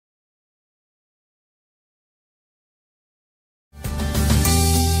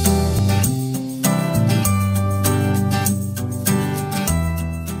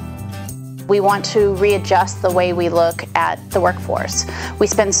we want to readjust the way we look at the workforce. We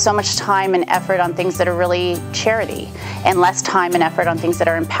spend so much time and effort on things that are really charity, and less time and effort on things that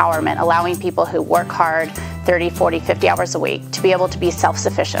are empowerment, allowing people who work hard 30, 40, 50 hours a week to be able to be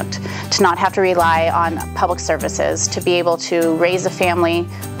self-sufficient, to not have to rely on public services, to be able to raise a family,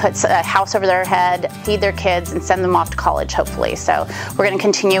 put a house over their head, feed their kids, and send them off to college, hopefully. So we're going to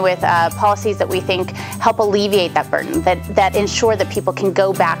continue with policies that we think help alleviate that burden, that ensure that people can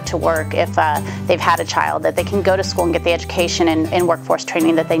go back to work if they've had a child, that they can go to school and get the education and workforce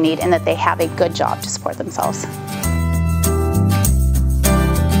training that they need, and that they have a good job to support themselves.